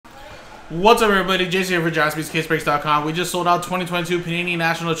What's up, everybody? Jason here for JaspysCaseBreaks.com. We just sold out 2022 Panini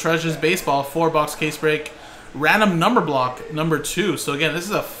National Treasures Baseball 4-box case break, random number block number 2. So again, this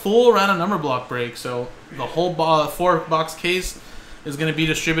is a full random number block break. So the whole 4-box case is going to be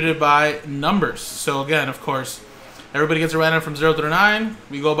distributed by numbers. So again, of course, everybody gets a random from 0 through 9.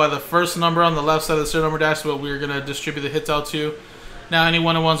 We go by the first number on the left side of the serial number dash, what we're going to distribute the hits out to. Now, any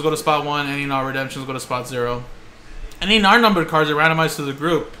 1-on-1s go to spot 1. Any non-redemptions go to spot 0. Any non-numbered cards are randomized to the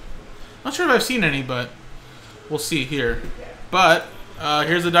group. Not sure if I've seen any, but we'll see here. But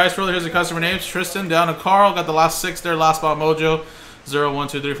here's the dice roller. Here's the customer names. Tristan down to Carl. Got the last 6 there. Last spot mojo. 0, 1,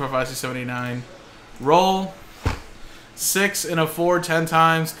 2, 3, 4, 5, 6, 7, 8, 9. Roll. 6 and a 4 10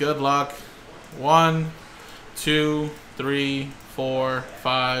 times. Good luck. 1, 2, 3, 4,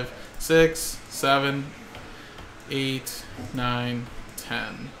 5, 6, 7, 8, 9,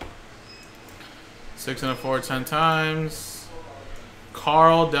 10. 6 and a 4 10 times.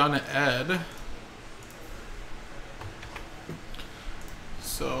 Carl down to Ed.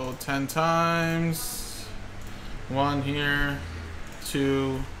 So 10 times. 1 here.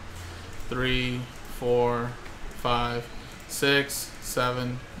 2, 3, 4, 5, 6,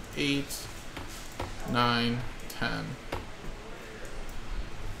 7, 8, 9, 10.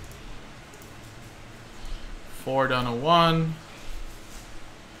 4 down to 1.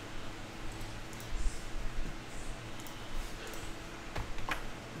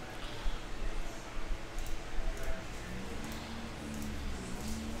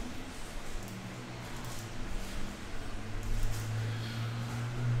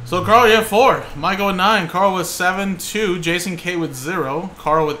 So Carl, you have 4. Michael with 9. Carl with 7, 2. Jason K with 0.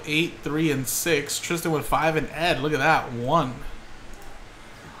 Carl with 8, 3, and 6. Tristan with 5, and Ed, look at that, 1.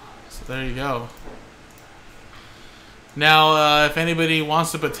 So there you go. Now, if anybody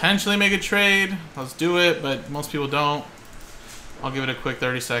wants to potentially make a trade, let's do it, but most people don't. I'll give it a quick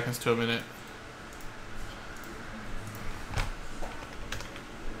 30 seconds to a minute.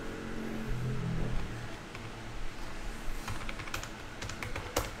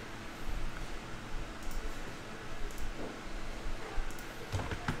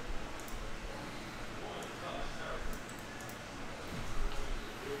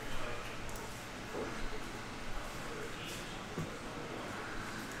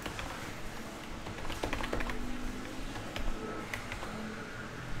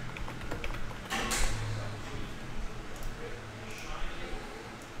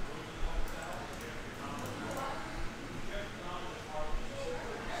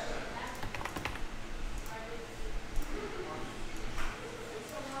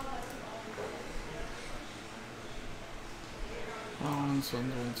 So I'm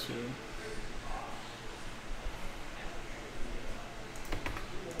going to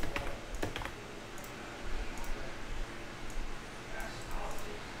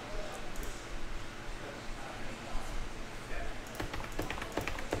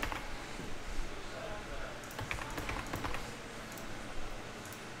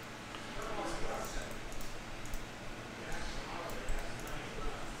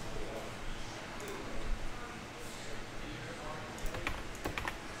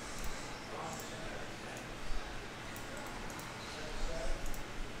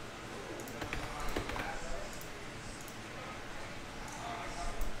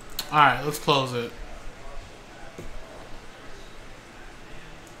Alright, let's close it.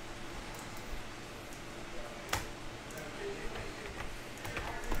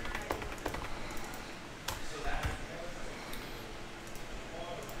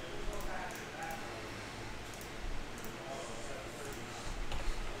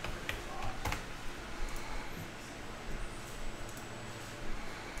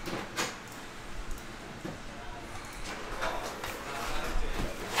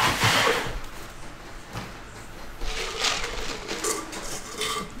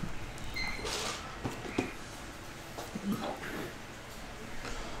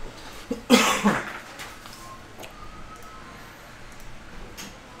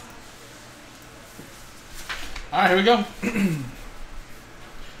 All right, here we go.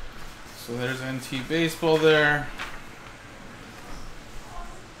 So there's NT Baseball there.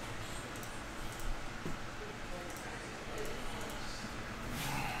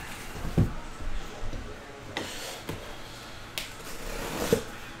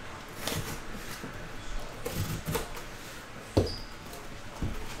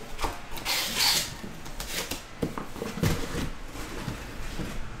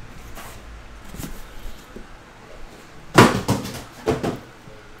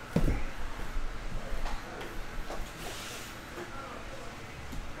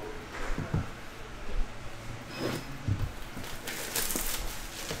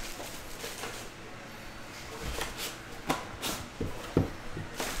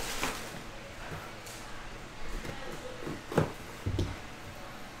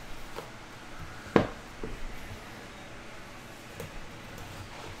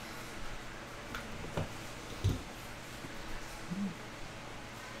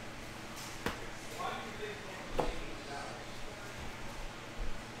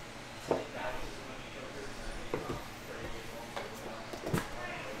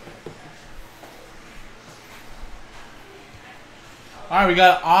 All right, we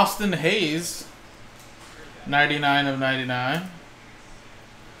got Austin Hayes, 99 of 99.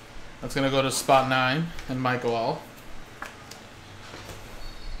 That's going to go to spot 9 and Michael L.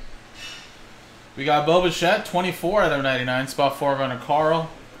 We got Bo Bichette, 24 out of 99. Spot 4 going to Carl.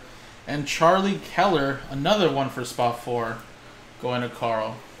 And Charlie Keller, another one for spot 4, going to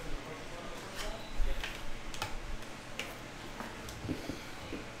Carl.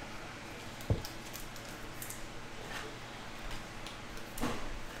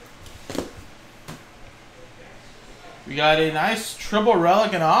 We got a nice triple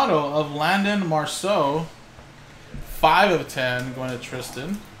relic and auto of Landon Marceau, 5 of 10, going to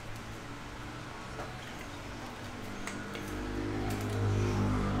Tristan.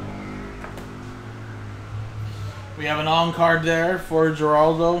 We have an on-card there for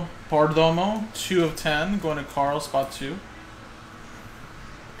Geraldo Perdomo, 2 of 10, going to Carl, spot 2.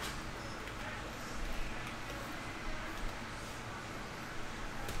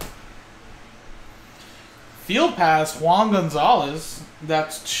 Field pass, Juan Gonzalez,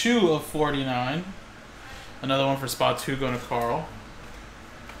 that's 2 of 49. Another one for spot 2, going to Carl.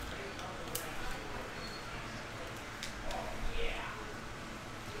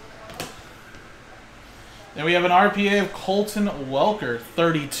 Then we have an RPA of Colton Welker,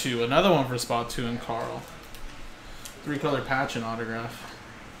 32. Another one for spot 2 and Carl. 3-color patch and autograph.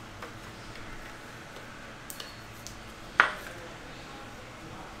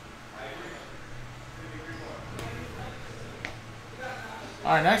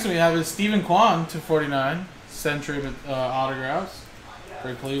 All right, next we have is Stephen Kwan, 249. Century autographs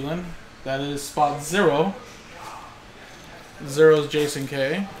for Cleveland. That is spot 0. 0 is Jason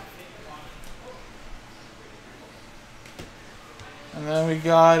K. And then we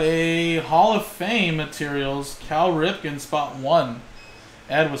got a Hall of Fame materials, Cal Ripken, spot 1.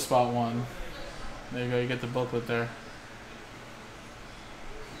 Ed was spot 1. There you go, you get the booklet there.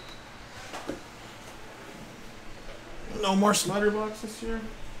 No more slider box this year?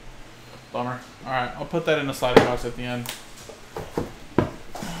 Bummer. Alright, I'll put that in the slider box at the end.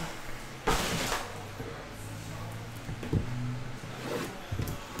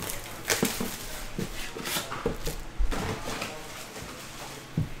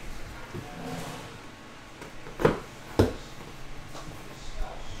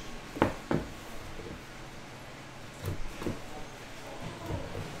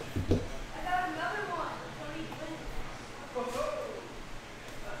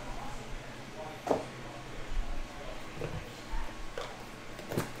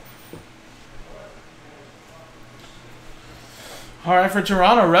 All right, for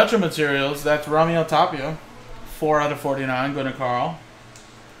Toronto Retro Materials, that's Romeo Tapia, 4 out of 49, going to Carl.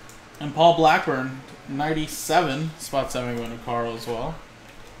 And Paul Blackburn, 97, spot 7, going to Carl as well.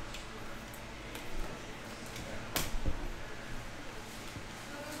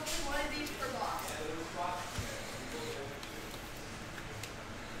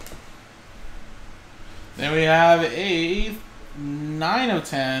 Then we have a 9 of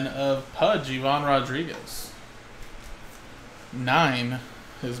 10 of Pudge, Ivan Rodriguez. 9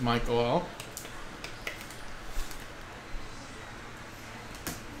 is Michael L.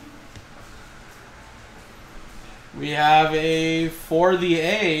 We have a for the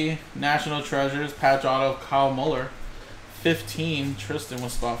A National Treasures patch auto of Kyle Muller. 15, Tristan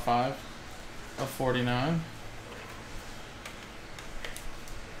with spot 5 of 49.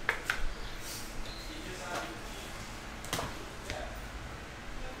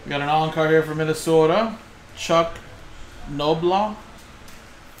 We got an on-card here for Minnesota. Chuck Nobla,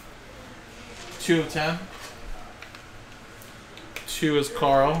 2 of 10. 2 is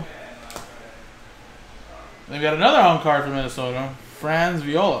Carl. Then we got another on-card for Minnesota. Franz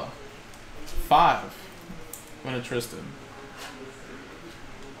Viola, 5. Going to Tristan.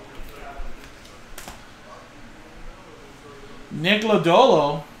 Nick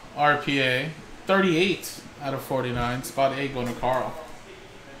Lodolo, RPA, 38 out of 49. Spot 8 going to Carl.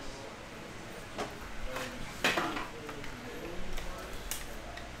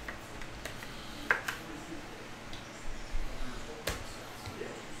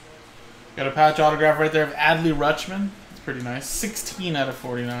 Got a patch autograph right there of Adley Rutschman. It's pretty nice. 16 out of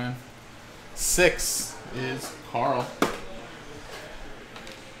 49. 6 is Carl.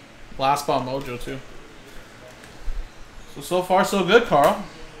 Last spot mojo too. So far so good, Carl.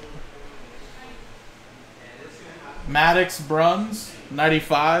 Maddox Bruns,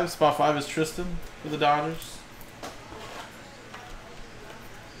 95. Spot 5 is Tristan for the Dodgers.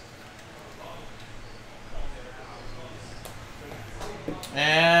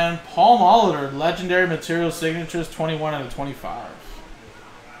 And Paul Molitor, Legendary Material Signatures, 21 out of 25.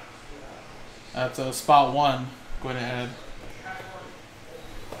 That's a spot 1. Go ahead and add.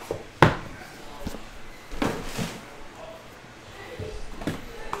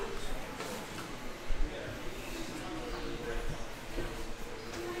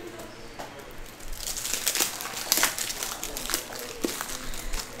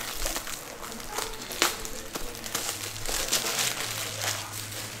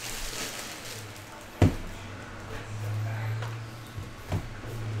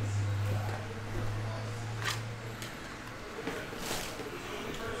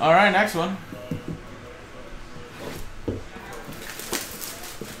 All right, next one.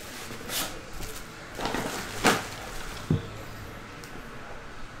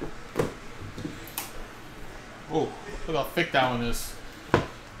 Oh, look how thick that one is.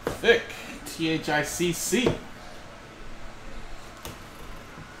 Thick. T-H-I-C-C.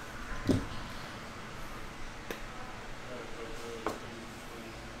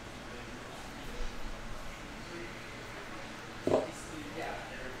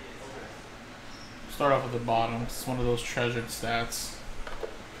 Start off at the bottom. It's one of those treasured stats.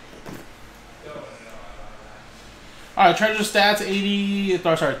 Alright, treasure stats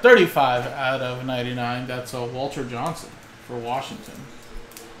 35 out of 99. That's a Walter Johnson for Washington.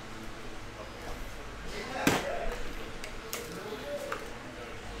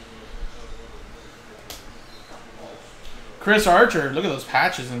 Chris Archer, look at those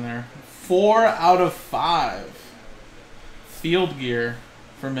patches in there. 4 out of 5. Field gear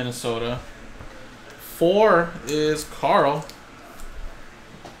for Minnesota. 4 is Carl.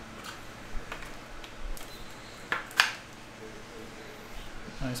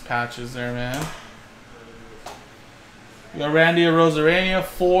 Nice patches there, man. We got Randy Rosarania,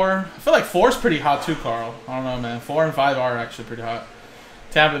 4. I feel like 4 is pretty hot too, Carl. I don't know, man. 4 and 5 are actually pretty hot.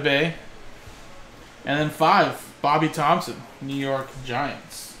 Tampa Bay. And then 5, Bobby Thompson, New York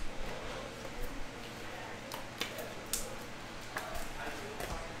Giants.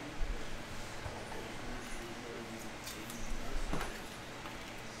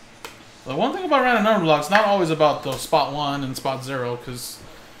 The one thing about random number blocks, not always about the spot 1 and spot 0, because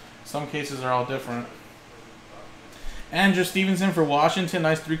some cases are all different. Andrew Stevenson for Washington,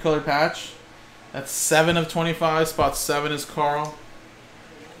 nice 3-color patch. That's 7 of 25. Spot 7 is Carl.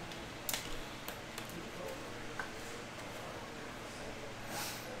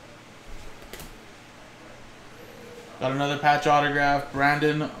 Got another patch autograph,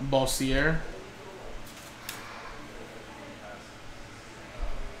 Brandon Bossier.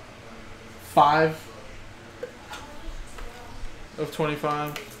 5 of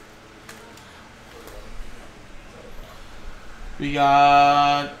 25. We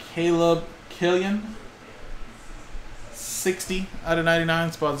got Caleb Killian. 60 out of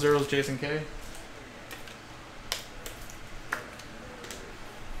 99. Spot 0 is Jason K.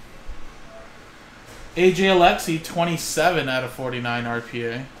 AJ Alexi, 27 out of 49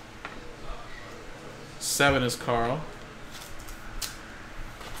 RPA. 7 is Carl.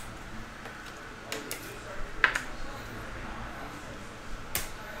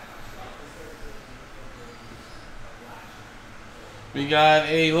 We got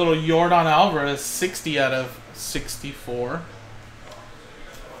a little Yordan Alvarez, 60 out of 64.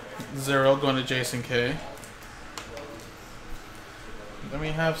 0 going to Jason K. Then we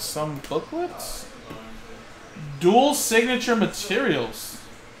have some booklets. Dual signature materials.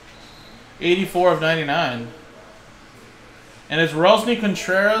 84 of 99. And it's Rosny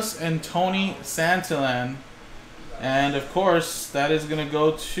Contreras and Tony Santillan. And of course, that is going to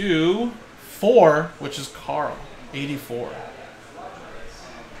go to 4, which is Carl. 84.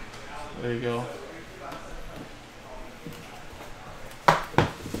 There you go.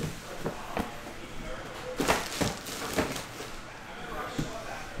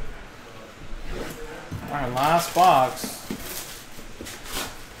 Alright, last box.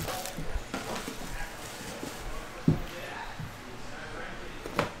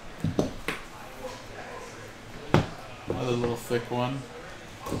 Another little thick one.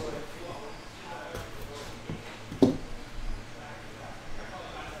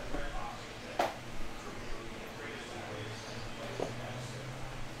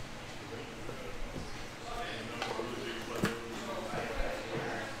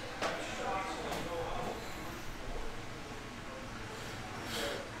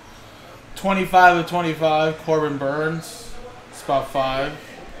 $25 of 25, Corbin Burns, spot 5.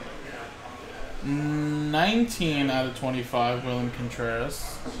 19 out of 25, William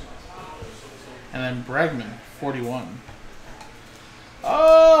Contreras. And then Bregman, 41.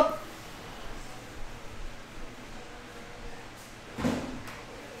 I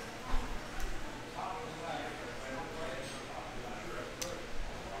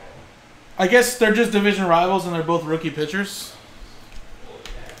guess they're just division rivals and they're both rookie pitchers.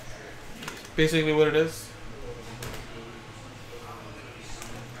 Basically what it is.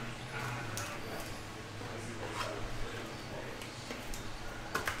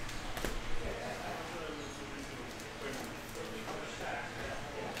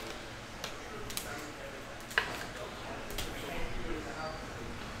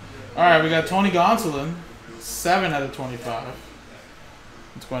 Alright, we got Tony Gonsolin, 7 out of 25.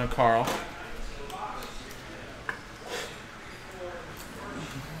 It's going to Carl.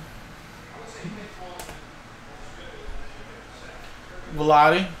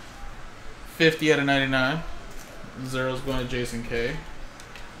 Vladi, 50 out of 99. Zero's going to Jason K.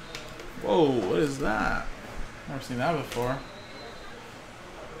 Whoa, what is that? Never seen that before.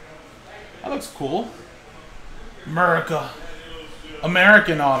 That looks cool.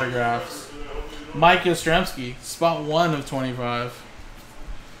 American autographs. Mike Yastrzemski, spot 1 of 25.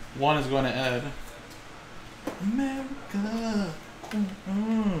 1 is going to Ed. America.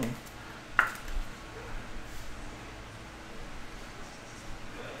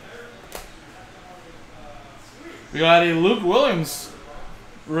 We got a Luke Williams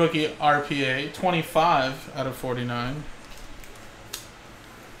rookie RPA, 25 out of 49.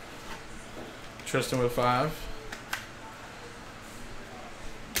 Tristan with 5.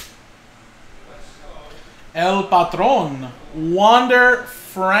 El Patron, Wander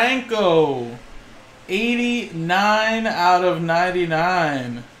Franco, 89 out of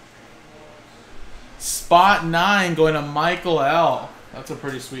 99. Spot 9 going to Michael L. That's a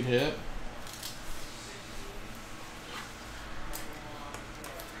pretty sweet hit.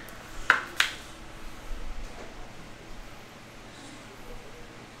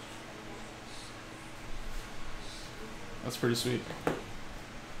 That's pretty sweet.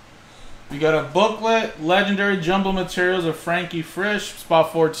 We got a booklet, Legendary Jumbo Materials of Frankie Frisch,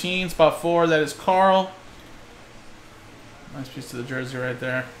 spot 14, spot 4, that is Carl. Nice piece of the jersey right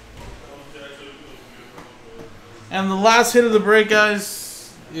there. And the last hit of the break,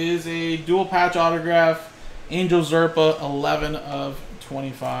 guys, is a dual patch autograph, Angel Zerpa, 11 of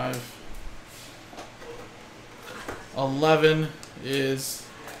 25. 11 is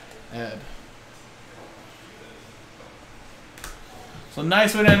Ed. So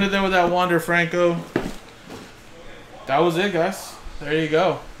nice one ended there with that Wander Franco. That was it, guys. There you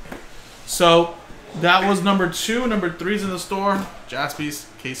go. So that was number 2. Number 3's in the store.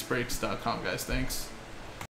 JaspysCaseBreaks.com, guys. Thanks.